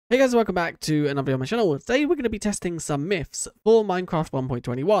Hey guys, welcome back to another video on my channel. Today we're going to be testing some myths for Minecraft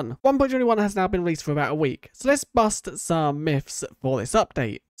 1.21. 1.21 has now been released for about a week, so let's bust some myths for this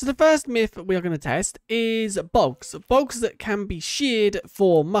update. So the first myth we are going to test is bogs. Bogs that can be sheared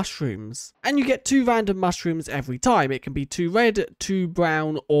for mushrooms. And you get 2 random mushrooms every time. It can be 2 red, 2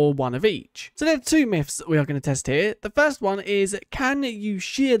 brown, or 1 of each. So there are 2 myths we are going to test here. The first one is, can you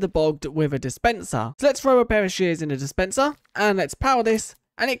shear the bog with a dispenser? So let's throw a pair of shears in a dispenser, and let's power this.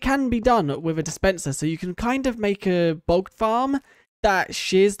 And it can be done with a dispenser, so you can kind of make a bog farm that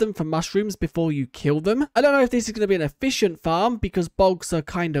shears them for mushrooms before you kill them. I don't know if this is going to be an efficient farm because bogs are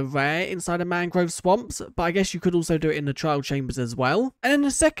kind of rare inside of mangrove swamps, but I guess you could also do it in the trial chambers as well. And then the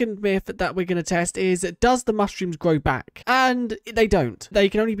second myth that we're going to test is, does the mushrooms grow back? And they don't. They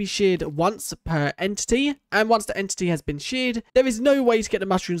can only be sheared once per entity, and once the entity has been sheared, there is no way to get the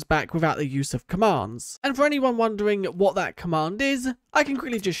mushrooms back without the use of commands. And for anyone wondering what that command is, I can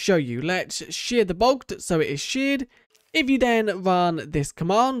quickly just show you. Let's shear the bogged so it is sheared. If you then run this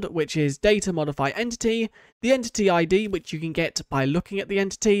command, which is data modify entity, the entity ID, which you can get by looking at the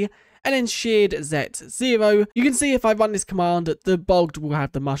entity, and then sheared Z0, you can see if I run this command, the bogged will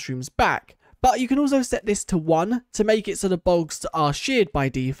have the mushrooms back. But you can also set this to 1 to make it so the bogs are sheared by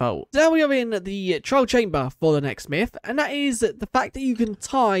default. So now we are in the trial chamber for the next myth, and that is the fact that you can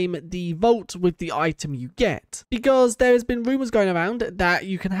time the vault with the item you get. Because there has been rumors going around that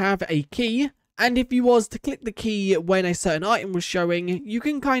you can have a key, and if you was to click the key when a certain item was showing, you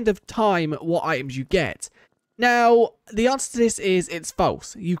can kind of time what items you get. Now, the answer to this is it's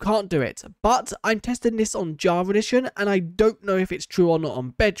false. You can't do it. But I'm testing this on Java Edition, and I don't know if it's true or not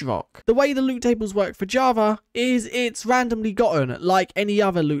on Bedrock. The way the loot tables work for Java is it's randomly gotten, like any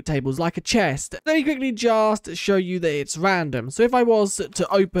other loot tables, like a chest. Let me quickly just show you that it's random. So if I was to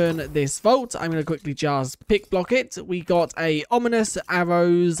open this vault, I'm going to quickly just pick block it. We got a ominous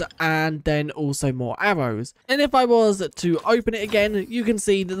arrows and then also more arrows. And if I was to open it again, you can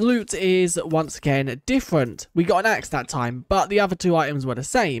see the loot is once again different. We got an axe that time, but the other 2 items were the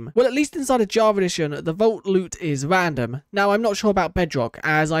same. Well, at least inside of Java Edition, the vault loot is random. Now, I'm not sure about Bedrock,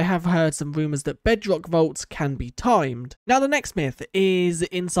 as I have heard some rumors that Bedrock vaults can be timed. Now, the next myth is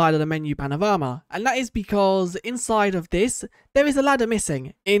inside of the menu panorama, and that is because inside of this, there is a ladder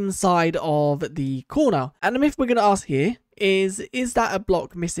missing inside of the corner. And the myth we're going to ask here is that a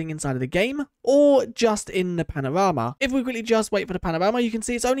block missing inside of the game or just in the panorama? If we quickly just wait for the panorama, you can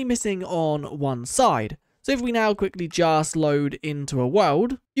see it's only missing on one side. So if we now quickly just load into a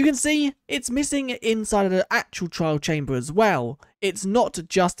world, you can see it's missing inside of the actual trial chamber as well. It's not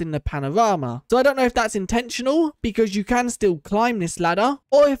just in the panorama. So I don't know if that's intentional because you can still climb this ladder,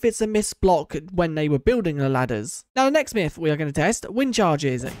 or if it's a missed block when they were building the ladders. Now the next myth we are going to test, wind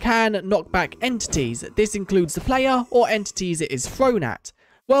charges can knock back entities. This includes the player or entities it is thrown at.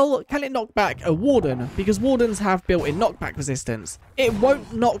 Well, can it knock back a warden? Because wardens have built-in knockback resistance. It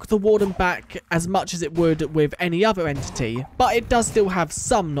won't knock the warden back as much as it would with any other entity, but it does still have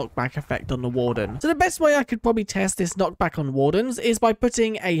some knockback effect on the warden. So the best way I could probably test this knockback on wardens is by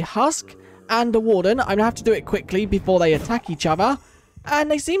putting a husk and a warden. I'm going to have to do it quickly before they attack each other.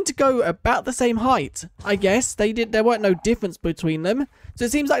 And they seem to go about the same height. I guess there weren't no difference between them. So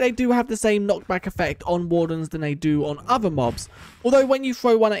it seems like they do have the same knockback effect on wardens than they do on other mobs. Although when you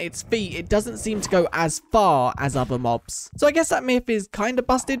throw one at its feet, it doesn't seem to go as far as other mobs. So I guess that myth is kind of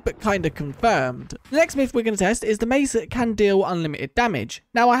busted, but kind of confirmed. The next myth we're going to test is the mace can deal unlimited damage.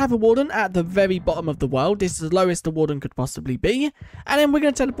 Now I have a warden at the very bottom of the world. This is the lowest the warden could possibly be. And then we're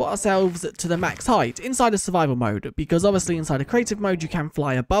going to teleport ourselves to the max height inside of survival mode. Because obviously inside of creative mode you can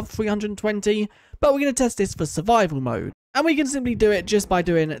fly above 320. But we're going to test this for survival mode. And we can simply do it just by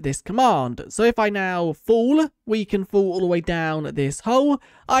doing this command. So if I now fall, we can fall all the way down this hole.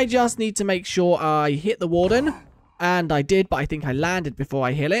 I just need to make sure I hit the warden. And I did, but I think I landed before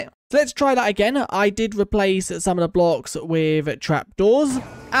I hit it. So let's try that again. I did replace some of the blocks with trapdoors.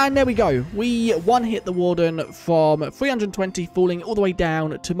 And there we go. We one-hit the warden from 320 falling all the way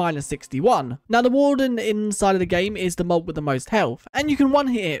down to -61. Now the warden inside of the game is the mob with the most health. And you can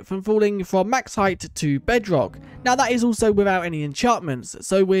one-hit it from falling from max height to bedrock. Now that is also without any enchantments.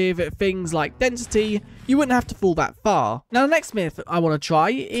 So with things like density, you wouldn't have to fall that far. Now the next myth I want to try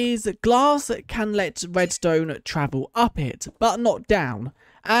is glass can let redstone travel up it, but not down.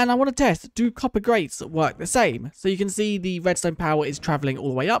 And I want to test, do copper grates work the same? So you can see the redstone power is traveling all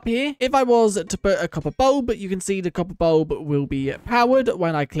the way up here. If I was to put a copper bulb, you can see the copper bulb will be powered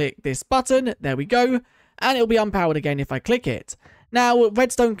when I click this button. There we go. And it'll be unpowered again if I click it. Now,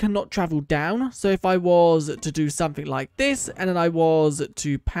 redstone cannot travel down. So if I was to do something like this, and then I was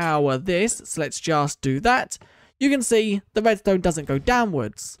to power this, so let's just do that. you can see the redstone doesn't go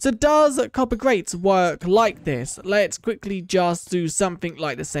downwards. So does copper grates work like this? Let's quickly just do something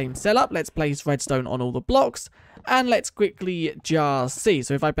like the same setup. Let's place redstone on all the blocks. And let's quickly just see.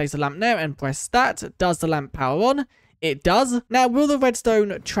 So if I place a lamp there and press that, does the lamp power on? It does. Now, will the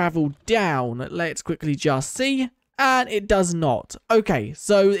redstone travel down? Let's quickly just see. And it does not. Okay,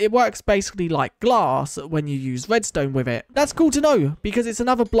 so it works basically like glass when you use redstone with it. That's cool to know, because it's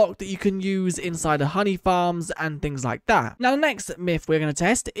another block that you can use inside of honey farms and things like that. Now, the next myth we're going to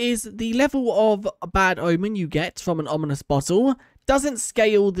test is the level of bad omen you get from an ominous bottle doesn't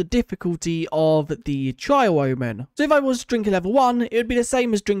scale the difficulty of the trial omen. So if I was drinking level 1, it would be the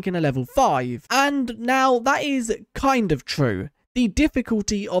same as drinking a level 5. And now that is kind of true. The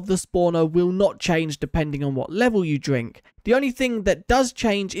difficulty of the spawner will not change depending on what level you drink. The only thing that does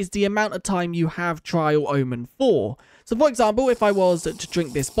change is the amount of time you have trial omen for. So for example, if I was to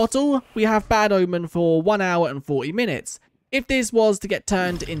drink this bottle, we have bad omen for 1 hour and 40 minutes. If this was to get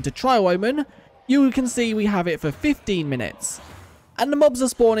turned into trial omen, you can see we have it for 15 minutes. And the mobs are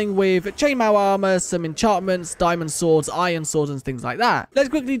spawning with chainmail armor, some enchantments, diamond swords, iron swords, and things like that. Let's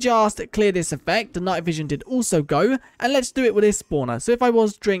quickly just clear this effect. The night vision did also go. And let's do it with this spawner. So if I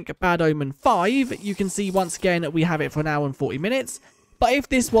was to drink Bad Omen 5, you can see once again we have it for 1 hour and 40 minutes. But if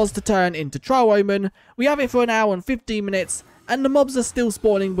this was to turn into Trial Omen, we have it for 1 hour and 15 minutes. And the mobs are still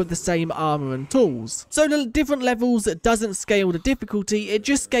spawning with the same armor and tools. So the different levels doesn't scale the difficulty, it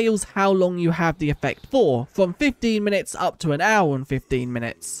just scales how long you have the effect for, from 15 minutes up to 1 hour and 15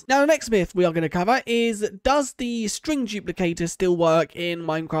 minutes. Now the next myth we are going to cover is, does the string duplicator still work in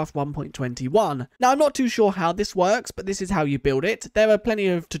Minecraft 1.21? Now I'm not too sure how this works, but this is how you build it. There are plenty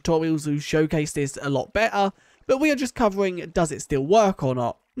of tutorials who showcase this a lot better, but we are just covering, does it still work or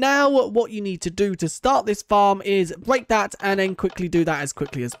not? Now, what you need to do to start this farm is break that and then quickly do that as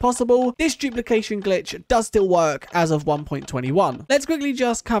quickly as possible. This duplication glitch does still work as of 1.21. Let's quickly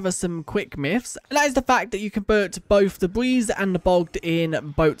just cover some quick myths. And that is the fact that you can put both the breeze and the bogged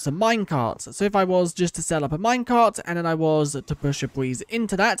in boats and minecarts. So if I was just to set up a minecart and then I was to push a breeze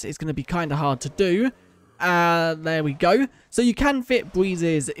into that, it's going to be kind of hard to do. There we go. So you can fit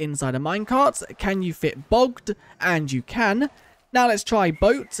breezes inside a minecart. Can you fit bogged? And you can. Now let's try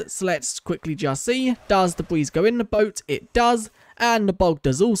boat. So let's quickly just see. Does the breeze go in the boat? It does. And the bog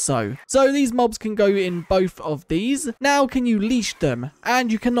does also. So these mobs can go in both of these. Now can you leash them?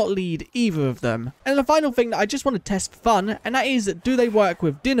 And you cannot lead either of them. And the final thing that I just want to test for fun, and that is, do they work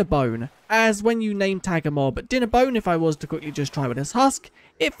with dinner bone? As when you name tag a mob dinner bone, if I was to quickly just try with this husk,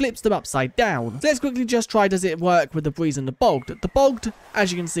 it flips them upside down. So let's quickly just try, does it work with the breeze and the bogged? The bogged,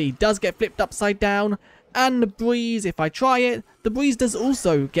 as you can see, does get flipped upside down. And the breeze, if I try it, the breeze does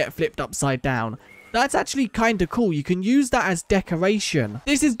also get flipped upside down. That's actually kind of cool. You can use that as decoration.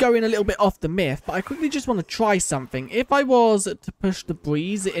 This is going a little bit off the myth, but I quickly just want to try something. If I was to push the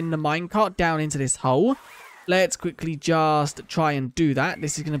breeze in the minecart down into this hole, let's quickly just try and do that.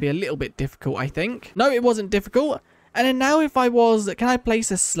 This is going to be a little bit difficult, I think. No, it wasn't difficult. And then now if I was, can I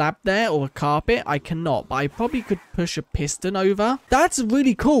place a slab there or a carpet? I cannot, but I probably could push a piston over. That's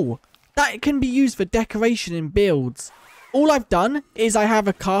really cool. That can be used for decoration in builds. All I've done is I have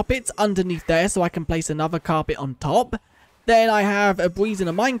a carpet underneath there so I can place another carpet on top. Then I have a breeze in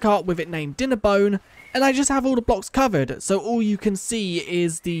a minecart with it named Dinnerbone. And I just have all the blocks covered. So all you can see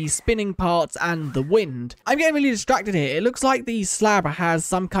is the spinning parts and the wind. I'm getting really distracted here. It looks like the slab has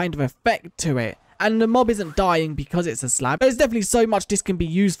some kind of effect to it. And the mob isn't dying because it's a slab. There's definitely so much this can be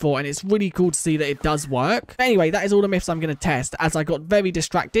used for, and it's really cool to see that it does work. But anyway, that is all the myths I'm going to test, as I got very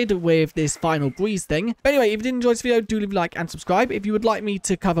distracted with this final breeze thing. But anyway, if you did enjoy this video, do leave a like and subscribe. If you would like me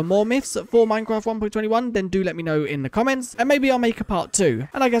to cover more myths for Minecraft 1.21, then do let me know in the comments, and maybe I'll make a part 2.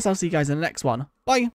 And I guess I'll see you guys in the next one. Bye!